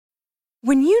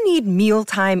When you need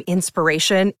mealtime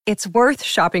inspiration, it's worth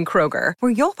shopping Kroger,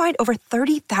 where you'll find over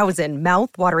 30,000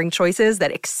 mouth-watering choices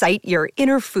that excite your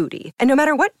inner foodie. And no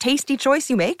matter what tasty choice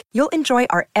you make, you'll enjoy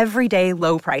our everyday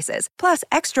low prices, plus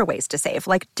extra ways to save,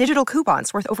 like digital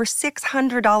coupons worth over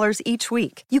 $600 each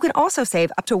week. You can also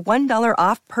save up to $1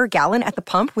 off per gallon at the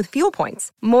pump with fuel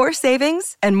points. More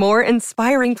savings and more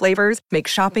inspiring flavors make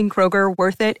shopping Kroger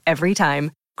worth it every time.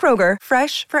 Kroger,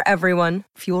 fresh for everyone.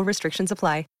 Fuel restrictions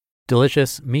apply.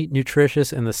 Delicious, meat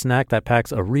nutritious, and the snack that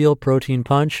packs a real protein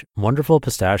punch, Wonderful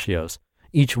Pistachios.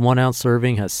 Each 1 ounce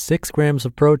serving has 6 grams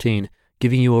of protein,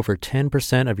 giving you over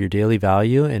 10% of your daily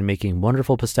value and making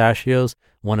Wonderful Pistachios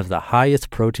one of the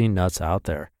highest protein nuts out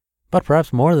there. But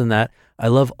perhaps more than that, I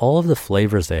love all of the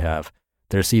flavors they have.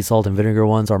 Their sea salt and vinegar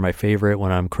ones are my favorite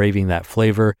when I'm craving that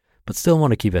flavor, but still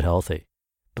want to keep it healthy.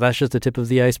 But that's just the tip of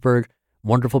the iceberg.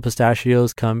 Wonderful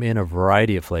Pistachios come in a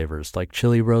variety of flavors like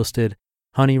chili roasted,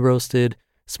 honey roasted,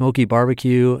 smoky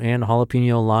barbecue, and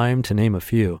jalapeno lime, to name a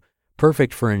few.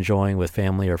 Perfect for enjoying with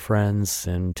family or friends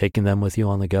and taking them with you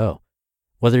on the go.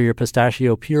 Whether you're a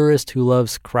pistachio purist who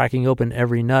loves cracking open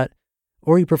every nut,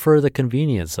 or you prefer the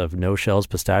convenience of no-shells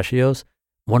pistachios,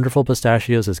 Wonderful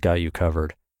Pistachios has got you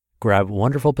covered. Grab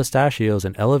Wonderful Pistachios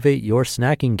and elevate your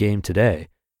snacking game today.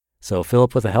 So fill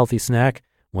up with a healthy snack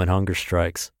when hunger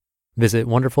strikes. Visit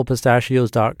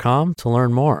wonderfulpistachios.com to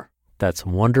learn more. That's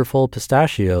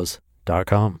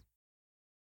wonderfulpistachios.com.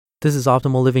 This is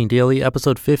Optimal Living Daily,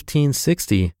 episode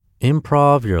 1560,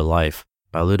 Improv Your Life,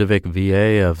 by Ludovic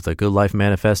Vuillier of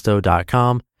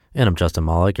thegoodlifemanifesto.com. And I'm Justin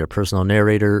Malik, your personal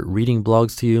narrator, reading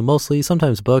blogs to you, mostly,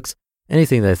 sometimes books,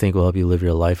 anything that I think will help you live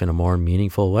your life in a more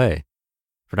meaningful way.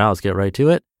 For now, let's get right to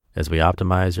it as we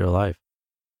optimize your life.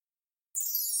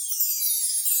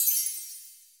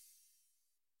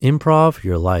 Improv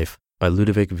Your Life, by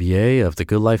Ludovic Vuillier of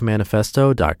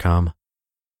thegoodlifemanifesto.com.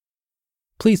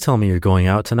 Please tell me you're going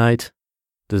out tonight.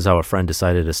 This is how a friend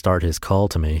decided to start his call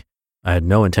to me. I had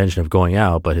no intention of going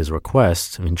out, but his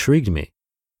request intrigued me.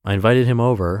 I invited him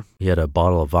over. He had a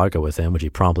bottle of vodka with him, which he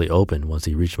promptly opened once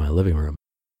he reached my living room.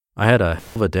 I had a hell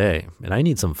of a day, and I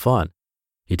need some fun.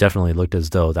 He definitely looked as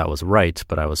though that was right,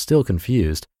 but I was still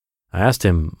confused. I asked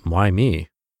him, why me?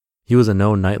 He was a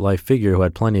known nightlife figure who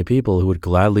had plenty of people who would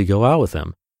gladly go out with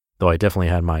him. Though I definitely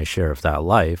had my share of that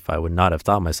life, I would not have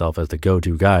thought myself as the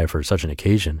go-to guy for such an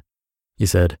occasion. He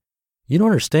said, "You don't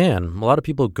understand. A lot of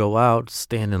people go out,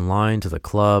 stand in line to the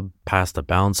club, pass the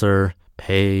bouncer,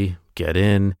 pay, get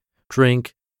in,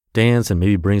 drink, dance, and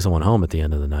maybe bring someone home at the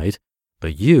end of the night.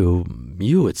 But you,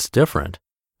 it's different.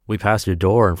 We pass your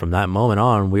door, and from that moment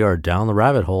on, we are down the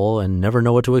rabbit hole and never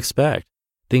know what to expect.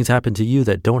 Things happen to you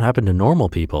that don't happen to normal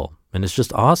people, and it's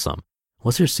just awesome.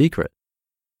 What's your secret?"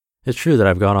 It's true that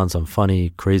I've gone on some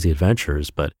funny, crazy adventures,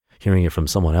 but hearing it from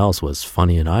someone else was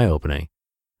funny and eye-opening.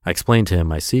 I explained to him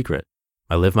my secret.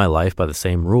 I live my life by the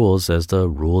same rules as the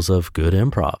rules of good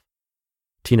improv.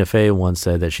 Tina Fey once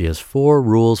said that she has 4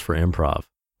 rules for improv.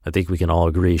 I think we can all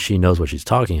agree she knows what she's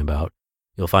talking about.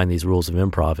 You'll find these rules of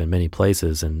improv in many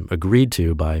places and agreed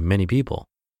to by many people.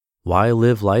 Why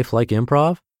live life like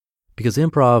improv? Because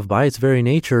improv, by its very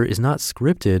nature, is not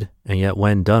scripted, and yet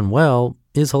when done well,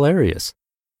 is hilarious.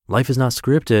 Life is not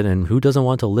scripted, and who doesn't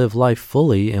want to live life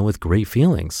fully and with great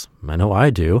feelings? I know I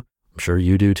do. I'm sure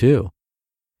you do too.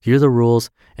 Here are the rules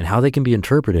and how they can be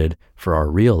interpreted for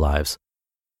our real lives.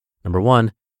 Number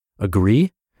 1,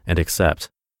 agree and accept.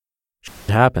 Shit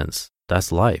happens.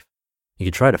 That's life. You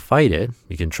can try to fight it.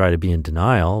 You can try to be in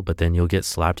denial, but then you'll get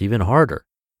slapped even harder.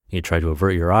 You can try to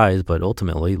avert your eyes, but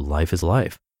ultimately life is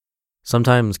life.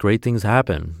 Sometimes great things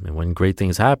happen, and when great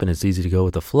things happen, it's easy to go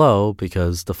with the flow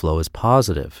because the flow is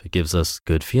positive. It gives us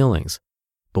good feelings.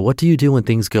 But what do you do when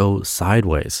things go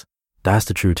sideways? That's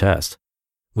the true test.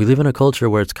 We live in a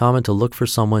culture where it's common to look for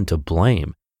someone to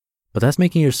blame, but that's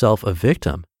making yourself a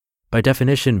victim. By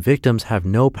definition, victims have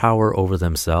no power over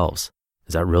themselves.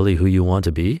 Is that really who you want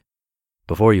to be?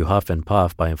 Before you huff and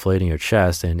puff by inflating your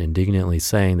chest and indignantly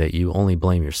saying that you only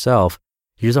blame yourself,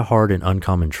 here's a hard and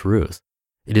uncommon truth.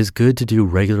 It is good to do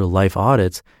regular life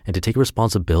audits and to take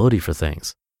responsibility for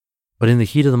things. But in the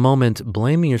heat of the moment,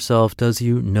 blaming yourself does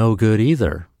you no good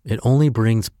either. It only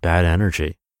brings bad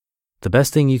energy. The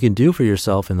best thing you can do for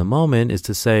yourself in the moment is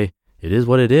to say, it is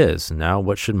what it is. Now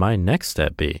what should my next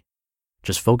step be?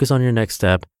 Just focus on your next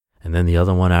step and then the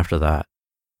other one after that.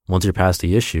 Once you're past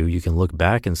the issue, you can look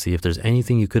back and see if there's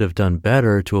anything you could have done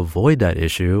better to avoid that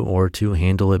issue or to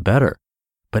handle it better.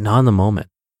 But not in the moment.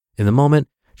 In the moment,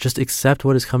 just accept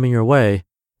what is coming your way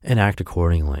and act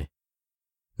accordingly.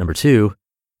 Number 2,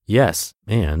 yes,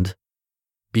 and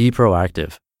be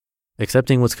proactive.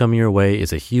 Accepting what's coming your way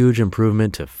is a huge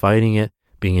improvement to fighting it,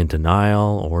 being in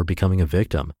denial, or becoming a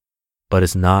victim. But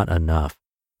it's not enough.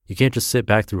 You can't just sit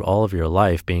back through all of your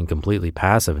life being completely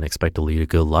passive and expect to lead a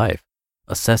good life.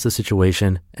 Assess the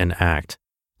situation and act.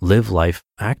 Live life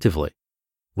actively.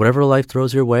 Whatever life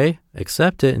throws your way,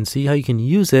 accept it and see how you can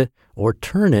use it or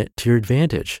turn it to your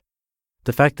advantage.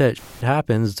 The fact that shit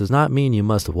happens does not mean you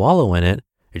must wallow in it.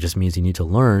 It just means you need to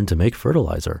learn to make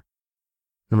fertilizer.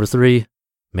 Number 3,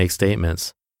 make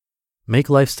statements. Make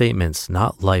life statements,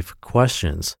 not life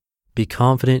questions. Be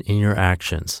confident in your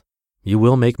actions. You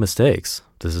will make mistakes.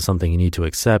 This is something you need to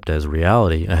accept as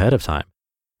reality ahead of time.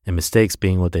 And mistakes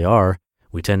being what they are,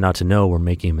 we tend not to know we're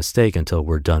making a mistake until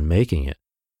we're done making it.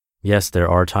 Yes, there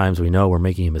are times we know we're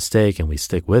making a mistake and we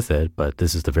stick with it, but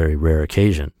this is the very rare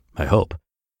occasion, I hope.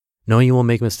 Knowing you will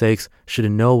make mistakes should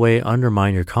in no way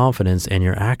undermine your confidence and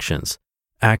your actions.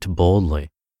 Act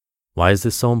boldly. Why is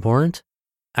this so important?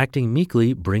 Acting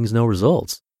meekly brings no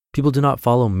results. People do not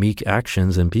follow meek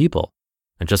actions in people.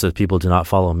 And just as people do not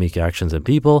follow meek actions in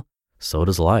people, so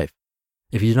does life.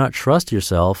 If you do not trust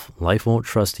yourself, life won't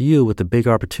trust you with the big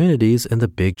opportunities and the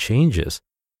big changes.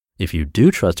 If you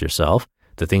do trust yourself,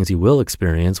 the things you will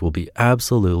experience will be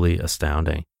absolutely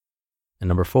astounding. And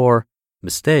number 4,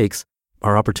 mistakes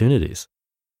are opportunities.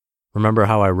 Remember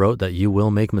how I wrote that you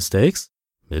will make mistakes?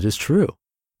 It is true.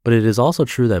 But it is also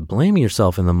true that blaming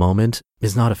yourself in the moment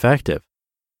is not effective.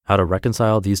 How to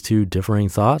reconcile these two differing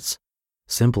thoughts?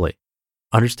 Simply,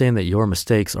 understand that your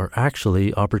mistakes are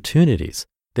actually opportunities.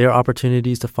 They are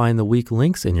opportunities to find the weak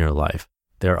links in your life.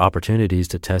 They are opportunities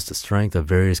to test the strength of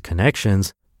various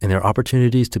connections, and they are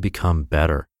opportunities to become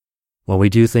better. When we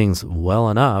do things well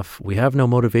enough, we have no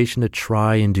motivation to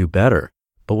try and do better.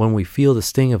 But when we feel the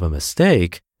sting of a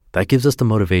mistake, that gives us the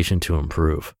motivation to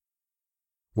improve.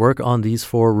 Work on these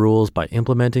 4 rules by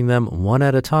implementing them one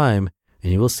at a time,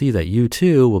 and you will see that you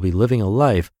too will be living a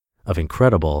life of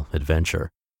incredible adventure.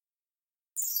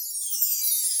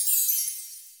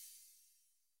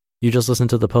 You just listened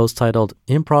to the post titled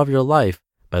Improv Your Life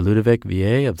by Ludovic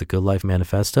Vuillier of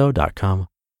thegoodlifemanifesto.com.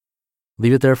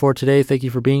 Leave it there for today. Thank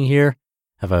you for being here.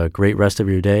 Have a great rest of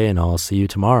your day, and I'll see you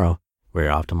tomorrow where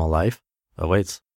your optimal life awaits.